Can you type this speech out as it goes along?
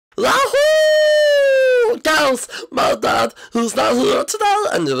house. My dad, who's not here today,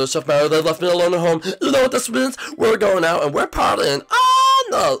 and neither Chef Mario, they left me alone at home. You know what this means? We're going out and we're partying. Oh,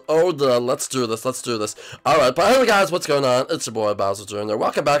 no. Oh, no. Let's do this. Let's do this. Alright, but hey guys, what's going on? It's your boy, Bowser Jr.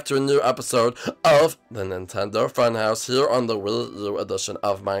 Welcome back to a new episode of the Nintendo Funhouse here on the Wii U edition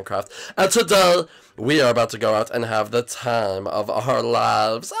of Minecraft. And today, we are about to go out and have the time of our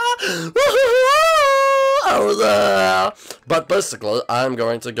lives. Oh yeah! But basically, I'm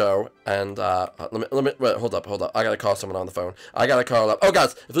going to go and let me wait. Hold up. I gotta call someone on the phone. I gotta call up. Oh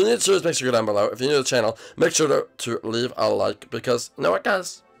guys, if you're new to this, make sure you go down below. If you're new to the channel, make sure to leave a like because you know what,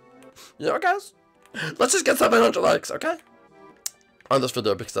 guys? Let's just get 700 likes, okay? On this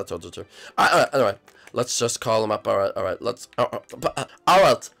video because I told you to. Alright, anyway. Let's just call him up. Alright, let's...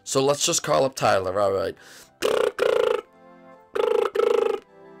 Alright, so let's just call up Tyler, alright.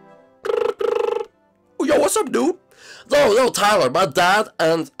 Yo, what's up, dude? Yo, Tyler, my dad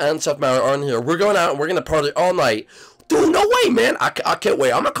and Chef Mario are in here. We're going out and we're gonna party all night. Dude, no way, man. I can't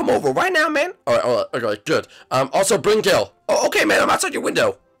wait. I'm gonna come over right now, man. Alright, okay, good. Also, bring Gil. Oh, okay, man, I'm outside your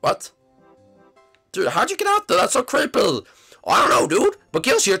window. What? Dude, how'd you get out there? That's so creepy. Oh, I don't know, dude. But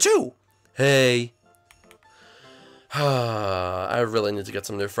Gil's here, too. Hey. I really need to get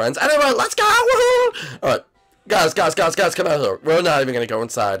some new friends. Anyway, let's go! Woohoo! Alright. Guys, come out here. We're not even gonna go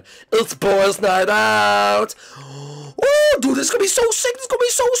inside. It's boys' night out! Oh, dude, this is gonna be so sick!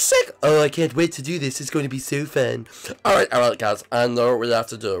 Oh, I can't wait to do this. It's going to be so fun. Alright, guys. I know what we have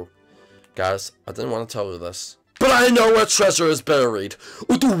to do. Guys, I didn't want to tell you this. But I know where treasure is buried.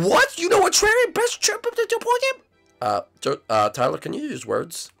 Oh, dude, what? You know what treasure is buried? Tyler, can you use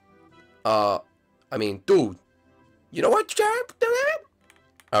words? I mean, dude. You know what?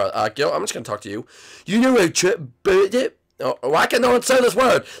 Alright, Gil, I'm just gonna talk to you. You know where why can no one say this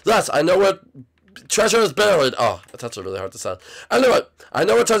word? Yes, I know where treasure is buried. Oh, that's actually really hard to say. Anyway, I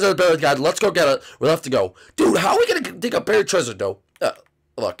know where treasure is buried, guys. Let's go get it. We'll have to go. Dude, how are we gonna dig up buried treasure, though?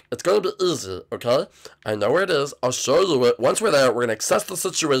 Look, it's gonna be easy, okay? I know where it is. I'll show you it. Once we're there, we're gonna assess the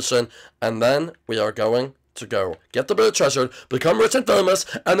situation, and then we are going to go get the buried treasure, become rich and famous,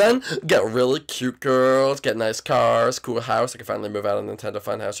 and then get really cute girls, get nice cars, cool house. I can finally move out of Nintendo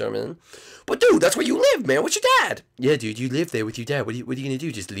Funhouse, you know what I mean? But dude, that's where you live, man. What's your dad? Yeah, dude, you live there with your dad. What are you gonna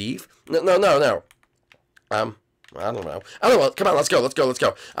do? Just leave? No. I don't know. Anyway, come on, let's go.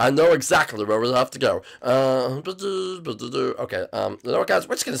 I know exactly where we have to go. Okay, you know what, guys?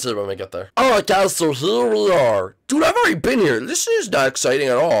 We're just gonna see when we get there. Alright, guys, so here we are. Dude, I've already been here. This is not exciting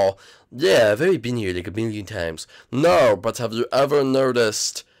at all. Yeah, I've already been here like a million times. No, but have you ever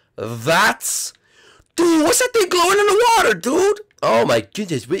noticed that? Dude, what's that thing glowing in the water, dude? Oh my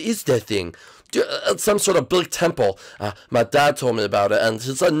goodness, what is that thing? Dude, it's some sort of big temple. My dad told me about it, and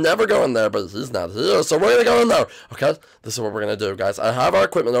he said never go in there, but he's not here, so we're gonna go in there. Okay, this is what we're gonna do, guys. I have our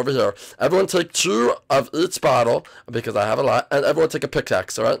equipment over here. Everyone take 2 of each bottle, because I have a lot, and everyone take a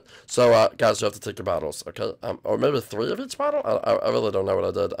pickaxe, alright? So, guys, you have to take your bottles, okay? Or maybe 3 of each bottle? I really don't know what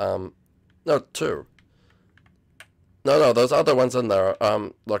I did. No, 2. No, those other ones in there.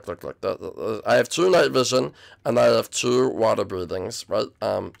 Look. I have 2 night vision, and I have 2 water breathings, right?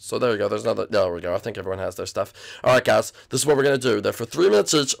 So there you go. There's another. There we go. I think everyone has their stuff. Alright, guys. This is what we're gonna do. They're for 3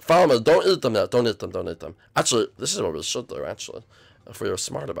 minutes each. Follow me. Don't eat them yet. Don't eat them. Actually, this is what we should do, actually. If we were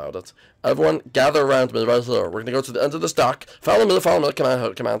smart about it. Everyone, gather around me right here. We're gonna go to the end of this dock. Follow me. Come on.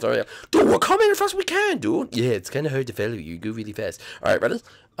 There you go. Dude, we're coming as fast as we can, dude. Yeah, it's kind of hard to follow you. You go really fast. Alright, ready?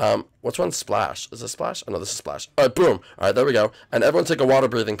 Which one's Splash? Is this Splash? Oh, no, this is Splash. Alright, boom. Alright, there we go. And everyone take a water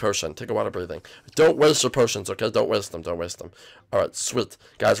breathing potion. Take a water breathing. Don't waste your potions, okay? Don't waste them. Alright, sweet.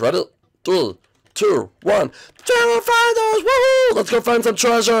 Guys, ready? 3, 2, 1. Terrify those! Woohoo! Let's go find some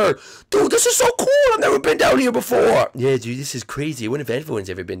treasure! Dude, this is so cool! I've never been down here before! Yeah, dude, this is crazy. I wonder if everyone's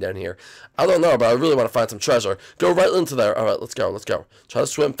ever been down here. I don't know, but I really want to find some treasure. Go right into there. Alright, let's go. Try to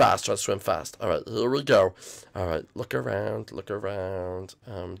swim fast. Alright, here we go. Alright, look around. Do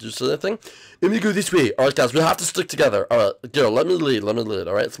you see anything? Let me go this way. Alright, guys, we have to stick together. Alright, Gil, let me lead.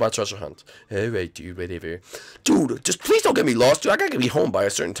 Alright, it's my treasure hunt. Alright, dude, whatever. Dude, just please don't get me lost, dude. I gotta be home by a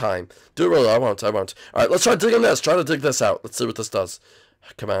certain time. Dude, really, I won't. Alright, let's try digging this. Try to dig this out. Let's see what this does.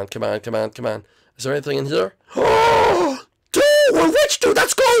 Come on. Is there anything in here? Oh! Dude, we're rich, dude.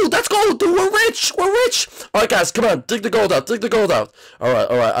 That's gold. Dude, we're rich. Alright, guys, come on. Dig the gold out.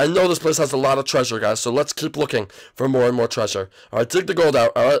 Alright. I know this place has a lot of treasure, guys, so let's keep looking for more and more treasure. Alright, dig the gold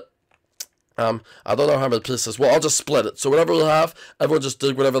out. Alright. I don't know how many pieces. Well, I'll just split it. So whatever we have, everyone just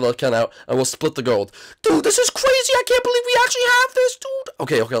dig whatever they can out, and we'll split the gold. Dude, this is crazy. I can't believe we actually have this, dude.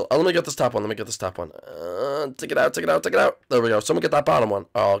 Okay. Let me get this top one. Take it out. There we go. Someone get that bottom one.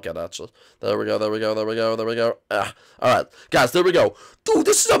 Oh, I'll get it, actually. There we go. Alright, guys, there we go. Dude,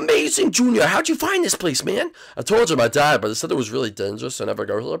 this is amazing, Junior. How'd you find this place, man? I told you my dad, but he said it was really dangerous, so I never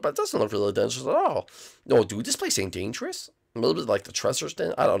go here, but it doesn't look really dangerous at all. No, dude, this place ain't dangerous. Maybe like the treasure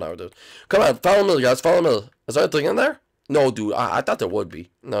stand. I don't know, dude. Come on, follow me, guys. Follow me. Is there anything in there? No, dude. I thought there would be.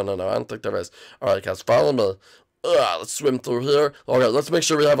 No. I don't think there is. All right, guys. Follow me. Let's swim through here. Okay, let's make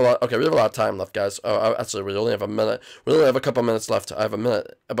sure we have a lot. Okay, we have a lot of time left, guys. Actually, we only have a minute. We only have a couple minutes left. I have a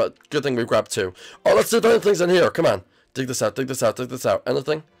minute, but good thing we grabbed 2. Oh, let's see if anything's in here. Come on. Dig this out.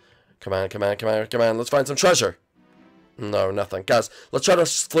 Anything? Come on. Let's find some treasure. No, nothing. Guys, let's try to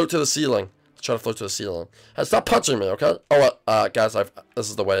float to the ceiling. Hey, stop punching me, okay? Oh, guys, this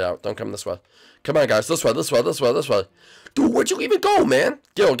is the way out. Don't come this way. Come on, guys. This way. Dude, where'd you even go, man?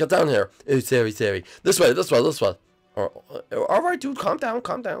 Gil, get down here. Oh, sorry. This way. Alright, dude, calm down.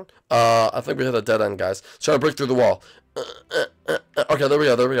 I think we hit a dead end, guys. Let's try to break through the wall. Okay, there we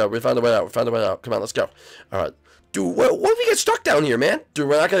go. We found a way out. Come on, let's go. Alright. Dude, what if we get stuck down here, man? Dude,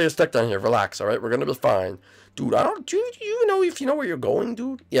 we're not gonna get stuck down here. Relax, alright? We're gonna be fine. Dude, do you even know if you know where you're going,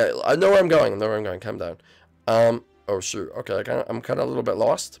 dude? Yeah, I know where I'm going. Calm down. Oh, shoot. Okay, I'm kind of a little bit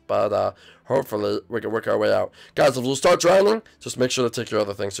lost, but, hopefully we can work our way out. Guys, if we'll start drowning, just make sure to take your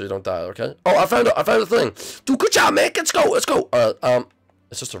other things so you don't die, okay? Oh, I found a thing. Dude, good job, man. Let's go. Alright,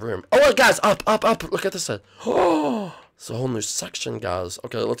 it's just a room. Oh, well, guys, up. Look at this side. Oh, it's a whole new section, guys.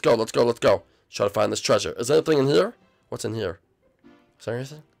 Okay, let's go. Try to find this treasure. Is there anything in here? What's in here? Is there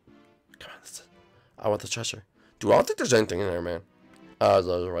anything? Come on, I want the treasure. Dude, I don't think there's anything in there, man.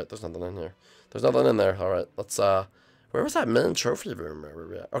 You're right. There's nothing in here. Alright, let's, where was that main trophy room? Where were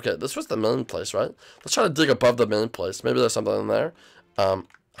we at? Okay, this was the main place, right? Let's try to dig above the main place. Maybe there's something in there. I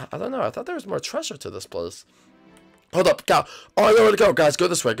don't know. I thought there was more treasure to this place. Hold up, go. Oh, I know where to go. Guys, go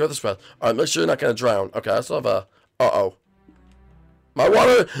this way. Alright, make sure you're not going to drown. Okay, I still have a... Uh-oh. My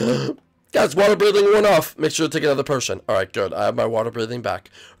water... Guys, water breathing went off. Make sure to take another potion. Alright, good. I have my water breathing back.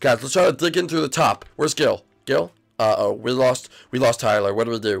 Guys, let's try to dig in through the top. Where's Gil? Uh-oh, we lost Tyler. What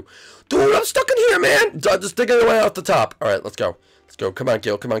do we do? Dude, I'm stuck in here, man. Just digging away off the top. Alright, let's go. Come on,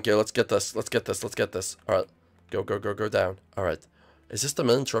 Gil. Let's get this. Alright. Go down. Alright. Is this the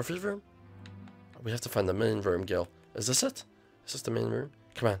main trophy room? We have to find the main room, Gil. Is this it? Is this the main room?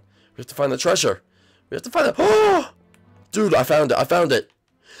 Come on. We have to find the treasure. Oh! Dude, I found it.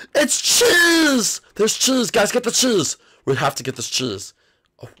 It's cheese! There's cheese. Guys, get the cheese. We have to get this cheese.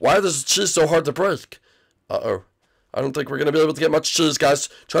 Why is cheese so hard to break? Uh-oh. I don't think we're going to be able to get much cheese, guys.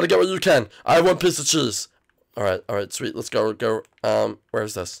 Try to get what you can. I have 1 piece of cheese. Alright, sweet. Let's go. Where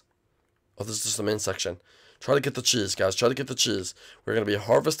is this? Oh, this is just the main section. Try to get the cheese, guys. We're going to be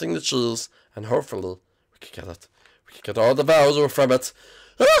harvesting the cheese, and hopefully we can get it. We can get all the value from it.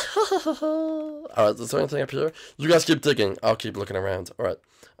 Alright, is there anything up here? You guys keep digging. I'll keep looking around. Alright.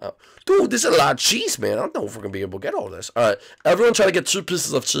 Dude, this is a lot of cheese, man. I don't know if we're going to be able to get all this. Alright, everyone try to get 2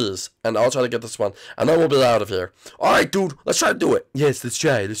 pieces of cheese. And I'll try to get this one. And then we'll be out of here. Alright, dude. Let's try to do it. Yes, let's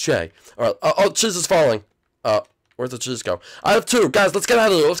try. Alright. Oh, cheese is falling. Where'd the cheese go? I have 2. Guys, let's get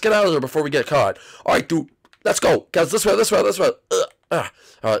out of here. Before we get caught. Alright, dude. Let's go. Guys, this way. Alright,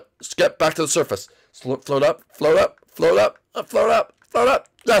 let's get back to the surface. Float up.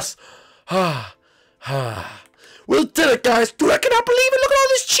 Yes. We did it, guys. Dude, I cannot believe it. Look at all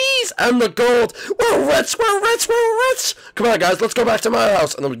this cheese and the gold. We're rich. Come on, guys. Let's go back to my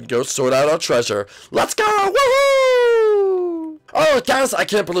house, and then we can go sort out our treasure. Let's go. Woohoo! Oh, guys, I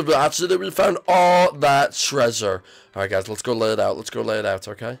can't believe it. We found all that treasure. All right, guys, let's go lay it out.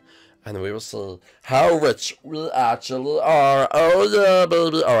 Okay? And then we will see how rich we actually are. Oh, yeah,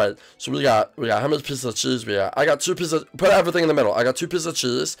 baby. All right. So we got how many pieces of cheese we got? I got 2 pieces. Put everything in the middle. I got 2 pieces of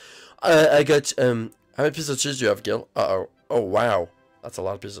cheese. I got, how many pieces of cheese do you have, Gil? Uh-oh. Oh, wow. That's a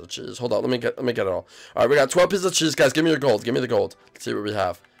lot of pieces of cheese. Hold on. Let me get it all. All right, we got 12 pieces of cheese. Guys, give me your gold. Give me the gold. Let's see what we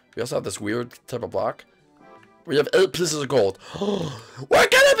have. We also have this weird type of block. We have 8 pieces of gold. We're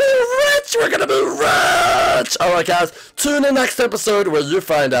gonna be rich! Alright, guys. Tune in next episode where you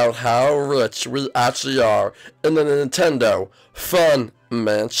find out how rich we actually are in the Nintendo Fun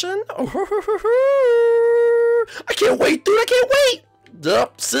Mansion. I can't wait, dude.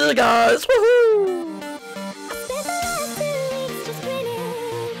 Yep. See you guys. Woohoo!